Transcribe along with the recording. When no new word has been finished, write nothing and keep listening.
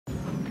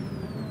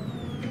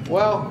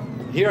Well,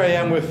 here I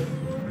am with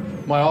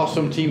my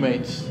awesome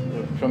teammates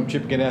from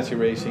Chip Ganassi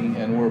Racing,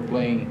 and we're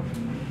playing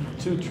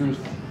Two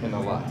Truths and a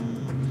Lie.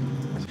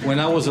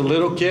 When I was a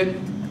little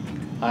kid,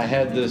 I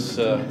had this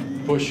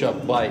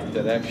push-up bike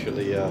that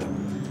actually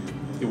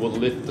it would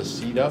lift the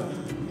seat up,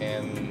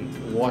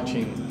 and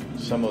watching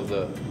some of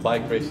the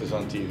bike races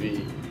on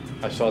TV,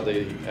 I saw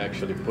they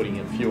actually putting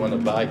in fuel in the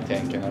bike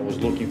tank, and I was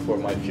looking for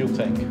my fuel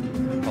tank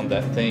on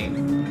that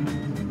thing.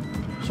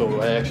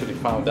 So I actually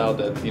found out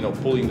that, you know,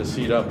 pulling the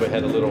seat up, it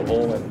had a little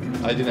hole,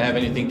 and I didn't have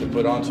anything to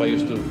put on, so I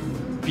used to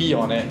pee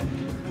on it,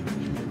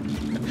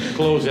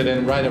 close it,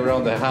 and ride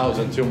around the house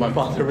until my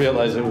mother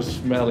realized it was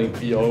smelling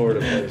pee all over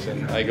the place,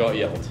 and I got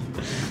yelled.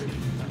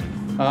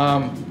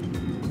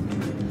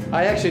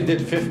 I actually did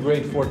 5th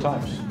grade 4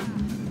 times.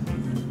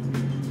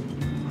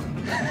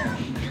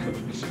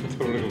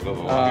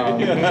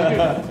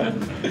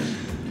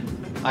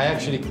 I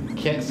actually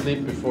can't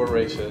sleep before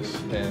races,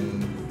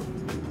 and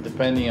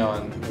depending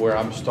on where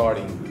I'm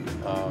starting,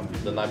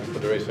 the night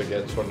before the race I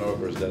get so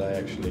nervous that I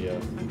actually,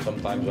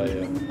 sometimes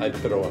I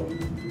throw up.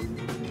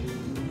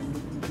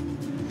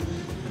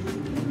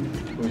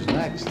 Who's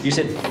next? You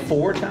said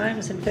 4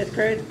 times in 5th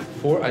grade?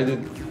 4, I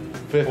did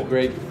 5th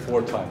grade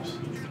 4 times.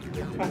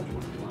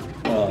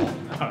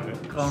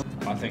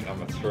 I think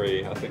number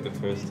 3. I think the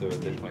first 2 are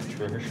definitely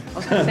true. I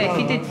was going to say, if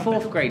you did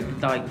 4th grade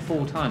like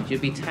 4 times,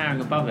 you'd be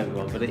towering above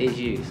everyone, but it is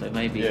you, so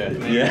maybe... Yeah,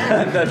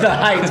 the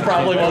height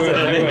probably wasn't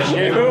an issue.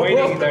 They were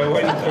waiting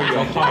for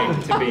your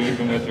height to be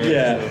even with the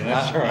rest of them.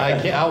 That's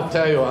right. I'll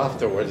tell you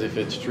afterwards if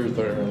it's truth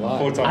or a lie.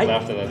 4 times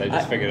after that, they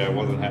just figured it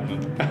wasn't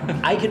happening.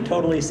 I could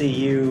totally see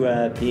you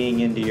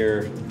being into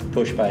your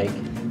push bike,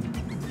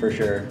 for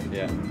sure.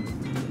 Yeah.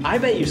 I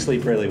bet you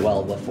sleep really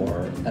well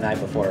before the night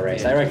before a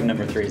race. I reckon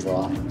number 3 is the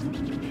lie.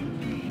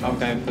 I'm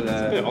going for the...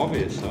 It's a bit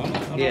obvious, though. I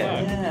don't know.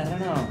 Yeah, I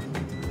don't know.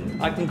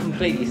 I can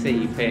completely see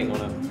you peeing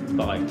on a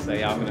bike, so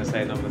yeah, I'm going to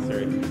say number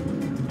 3.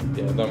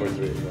 Yeah, number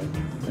 3, right?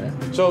 Yeah.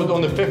 So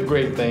on the 5th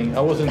grade thing, I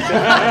was in 5th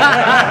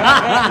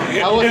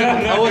I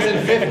was in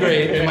 5th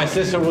grade, and my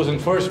sister was in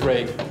 1st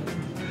grade.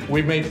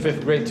 We made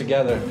 5th grade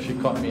together. She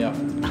caught me up.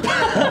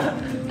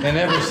 And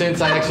ever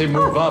since, I actually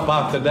moved up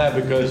after that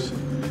because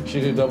she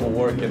did double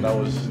work, and I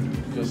was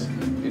just,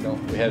 you know,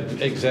 we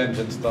had exams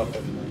and stuff,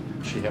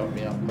 and she helped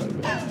me out quite a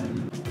bit.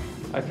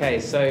 Okay,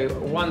 so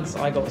once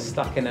I got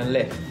stuck in a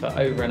lift for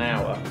over an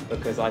hour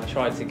because I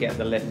tried to get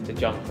the lift to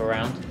jump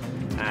around,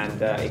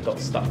 and it got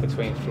stuck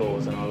between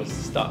floors, and I was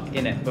stuck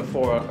in it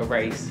before a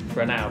race for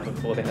an hour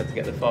before they had to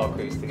get the fire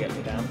crews to get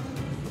me down.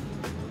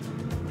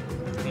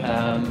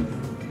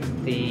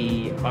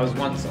 I was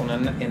once on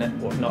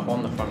well, not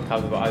on the front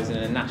cover, but I was in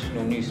a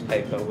national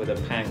newspaper with a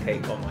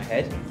pancake on my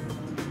head.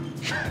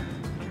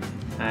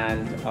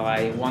 And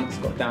I once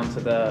got down to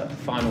the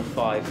final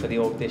 5 for the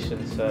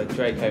auditions for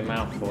Draco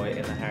Malfoy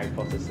in the Harry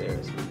Potter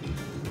series.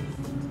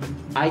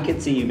 I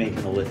could see you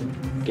making the lift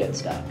get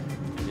stuck.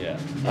 Yeah.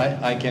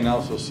 I can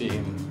also see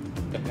him.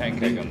 The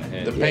pancake on the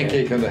head. The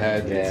pancake on the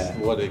head. Yeah. It's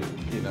what it,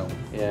 you know.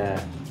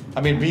 Yeah. I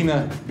mean, being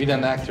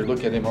an actor,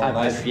 look at him all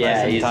nice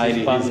yeah, and tidy,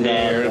 his buttoned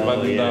hair, up,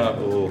 buttoned up.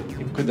 Ooh.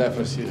 You could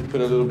definitely put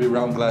a little bit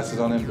round glasses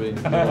on him, but you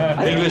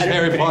know, English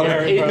Harry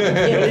Potter.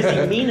 Is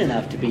he mean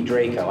enough to be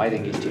Draco? I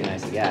think he's too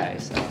nice a guy.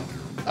 So.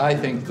 I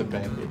think the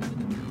pancake.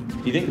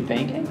 You think the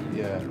pancake?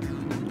 Yeah.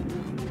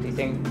 Do you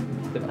think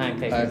the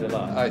pancake is a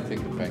lie? I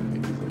think the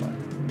pancake is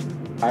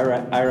a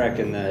lie. I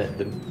reckon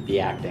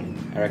the acting.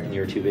 I reckon you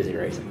were too busy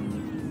racing.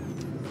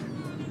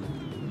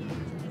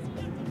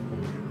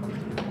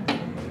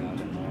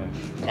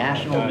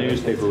 National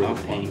newspaper with a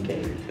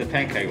pancake. The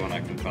pancake one I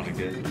can kind of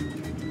get.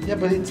 Yeah,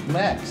 but it's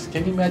Max.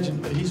 Can you imagine?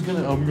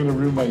 I'm gonna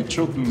ruin my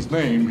children's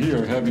name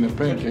here, having a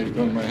pancake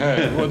on my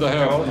head. What the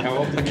hell?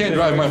 I can't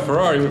drive my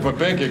Ferrari with a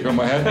pancake on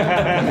my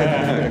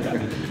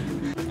head.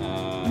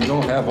 You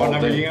don't have all What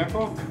number are day. you going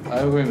for?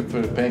 I'm going to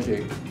put a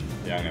pancake.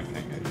 Yeah, I'm going to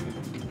pancake.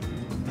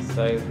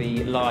 So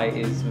the lie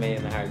is me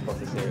in the Harry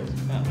Potter series.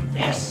 Oh.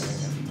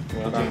 Yes.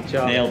 Well done,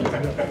 Charlie. Nailed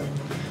it.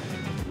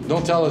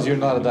 Don't tell us you're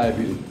not a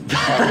diabetic.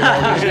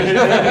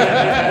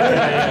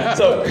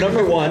 So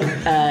number 1,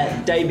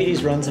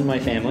 diabetes runs in my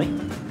family.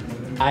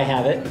 I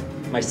have it.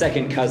 My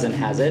second cousin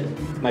has it.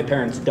 My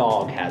parents'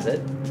 dog has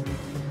it.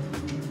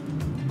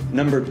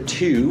 Number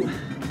 2,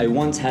 I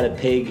once had a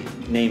pig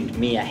named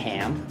Mia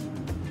Hamm,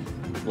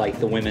 like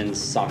the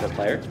women's soccer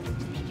player.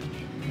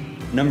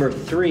 Number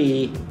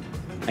 3,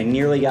 I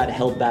nearly got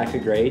held back a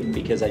grade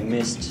because I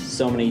missed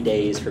so many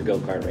days for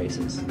go-kart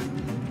races.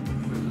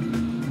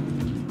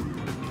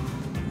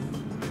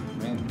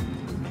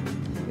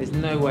 There's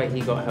no way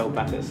he got held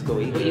back at school.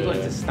 He got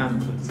into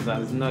Stanford, so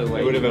there's no way.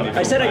 It would have been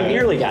I said I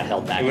nearly got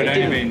held back. It would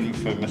I only didn't.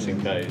 been for missing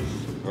days,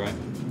 right?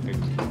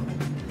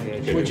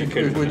 Yeah, Which you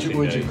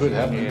could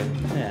have. yeah.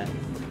 Yeah,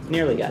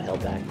 nearly got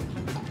held back.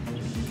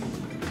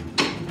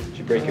 Did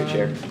you break your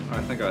chair?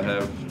 I think I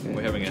have.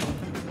 We're having a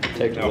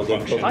Technical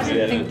difficulties. I don't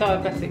Yeah. think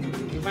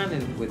diabetic ran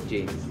in with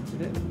genes,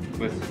 did it?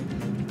 with.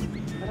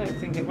 I don't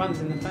think it runs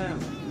in the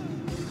family.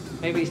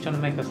 Maybe he's trying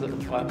to make us look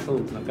like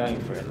fools not going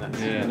for it, and that's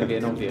going to be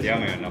an obvious Yeah,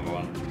 I'm one. going number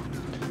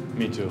 1.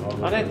 Me too.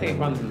 I don't think it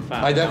runs in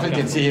fast. I definitely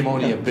can see him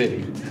only a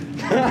pig.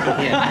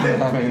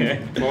 Yeah. I mean,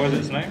 Okay. What was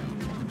its name?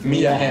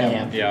 Mia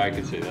Hamm. Yeah, I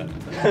could see that.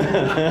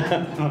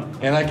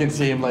 And I can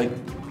see him like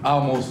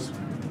almost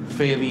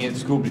failing at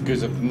school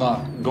because of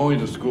not going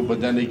to school, but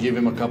then they give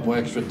him a couple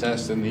extra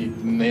tests and he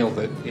nailed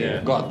it.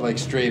 Yeah. Got like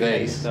straight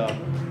A's. So,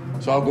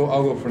 So I'll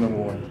go for number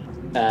 1.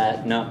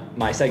 No,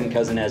 my second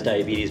cousin has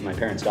diabetes. My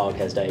parents' dog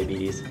has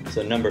diabetes.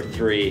 So number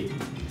 3,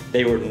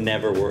 they were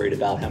never worried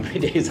about how many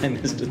days I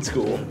missed at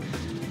school.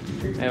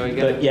 there we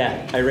go. But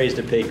yeah, I raised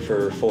a pig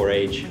for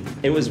 4-H.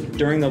 It was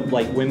during the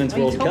Women's Oh,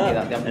 you World told me Cup,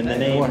 that the other and the day.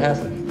 name. What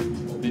happened?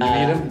 Did you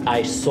meet him?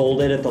 I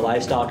sold it at the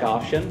livestock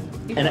auction,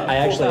 You and got I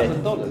actually,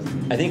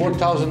 $4,000. I think.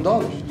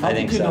 $4,000. How I did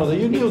think you so. know that?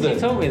 You knew You that.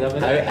 told me the other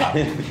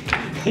day.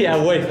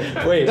 Yeah,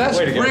 wait. That's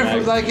wait a minute, brief,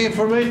 Max. like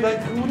information.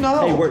 Like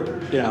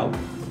no.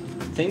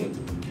 Hey, thing.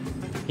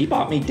 He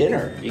bought me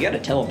dinner. You got to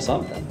tell him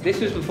something.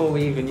 This was before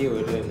we even knew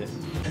we were doing this.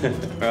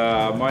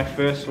 My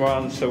first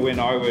one, so when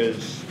I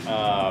was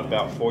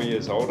about 4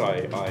 years old,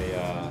 I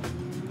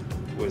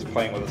was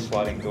playing with a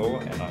sliding door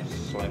and I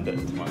slammed it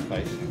into my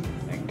face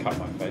and cut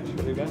my face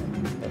really bad.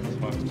 That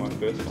was my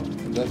first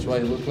one. That's why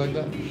you look like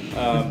that.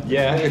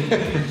 Yeah,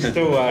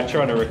 still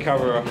trying to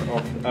recover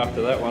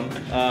after that one.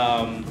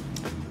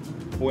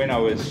 When I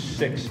was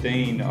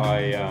 16,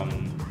 I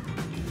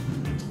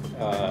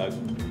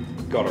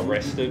got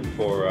arrested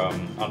for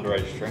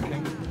underage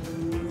drinking.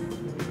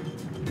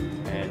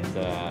 And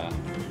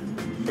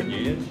for New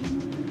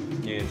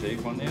Year's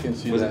Eve one You year. can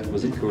see Was that. it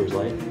Coors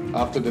Light?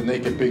 After the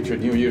naked picture,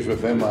 New Year's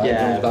with Emma,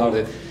 Yeah. I don't doubt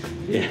it.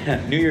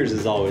 Yeah, New Year's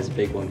is always a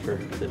big one for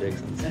the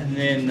Dixons. And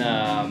then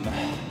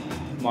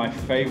my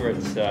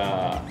favorite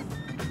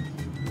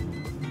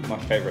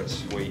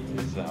sweet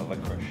is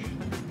licorice.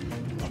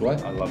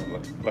 What? I love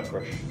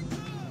licorice.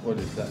 What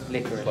is that?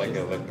 Licorice. It's like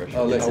a licorice.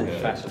 Oh, licorice.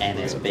 Old-fashioned And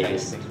it's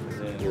based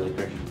Yeah.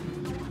 licorice.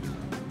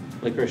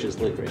 Licorice is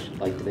licorice.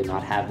 Like, do they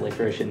not have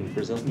licorice in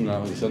Brazil?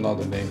 No, it's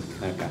another name.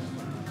 Okay.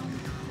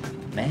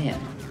 Man,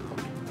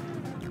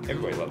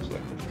 Everybody loves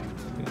licorice.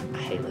 I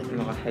hate licorice.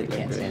 No, I hate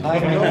Can't licorice. stand I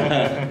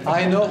it. know.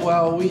 I know.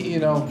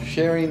 Well,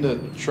 sharing the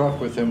truck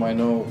with him, I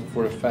know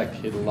for a fact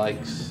he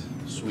likes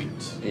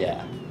sweets.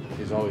 Yeah.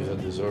 He's always a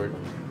dessert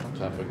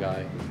type of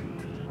guy.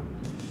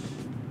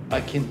 I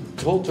can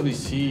totally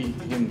see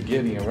him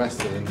getting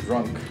arrested and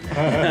drunk,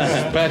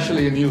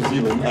 especially in New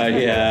Zealand.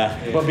 Yeah.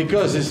 But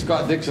because it's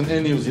Scott Dixon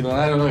in New Zealand,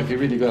 I don't know if he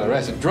really got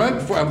arrested.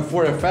 Drunk,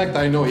 for a fact,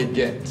 I know he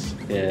gets.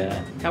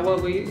 Yeah. How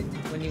old were you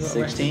when you got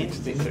 16?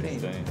 arrested? 16,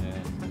 yeah.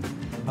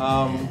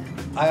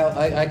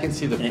 I can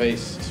see the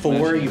face. 4,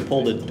 smashing you the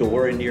pulled a face.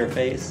 door into your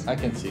face. I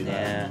can see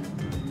that.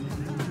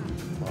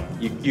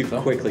 Yeah. You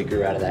quickly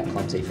grew out of that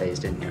clumsy face,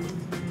 didn't you?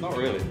 Not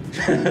really.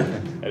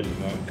 As you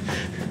know.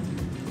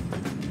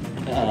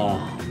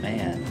 Oh,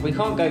 man. We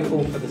can't go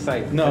all for the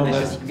same. No, Let's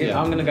that's- just- yeah.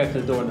 I'm going to go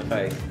for the door in the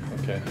face.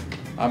 Okay.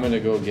 I'm gonna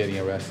go getting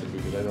arrested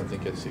because I don't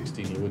think at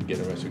 16 he would get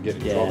arrested, get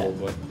in Yeah. trouble,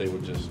 but they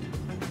would just.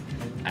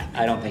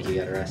 I don't think you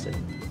got arrested.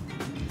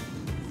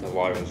 The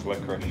lie was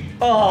licorice.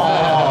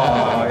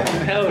 Oh,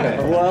 Nailed it.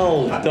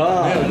 well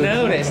done.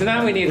 Nailed it. So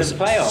now we need a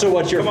playoff. So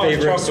what's your Come on,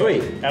 favorite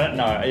chocolate. sweet?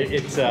 No,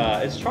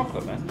 it's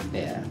chocolate, man.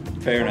 Yeah,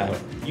 fair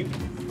enough. You,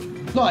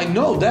 No, I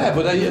know that,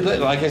 but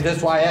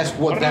that's why I asked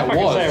what I that don't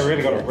know if was. I can say I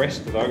really got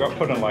arrested. I got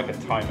put in like a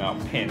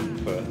timeout pen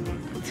for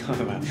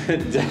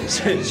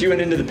So you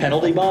went into the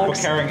penalty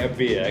box? carrying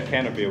a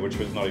can of beer, which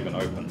was not even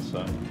open. So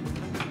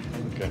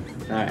Okay.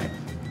 All right.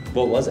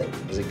 What was it?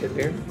 Was it good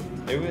beer?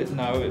 it was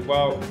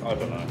well, I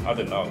don't know. I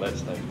didn't know at that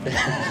stage.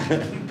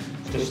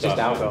 It's just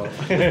alcohol.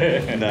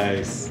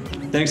 Nice.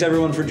 Thanks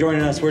everyone for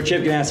joining us. We're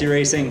Chip Ganassi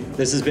Racing.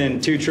 This has been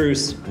 2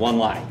 Truths, 1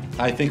 Lie.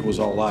 I think it was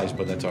all lies,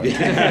 but that's all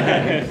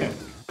right.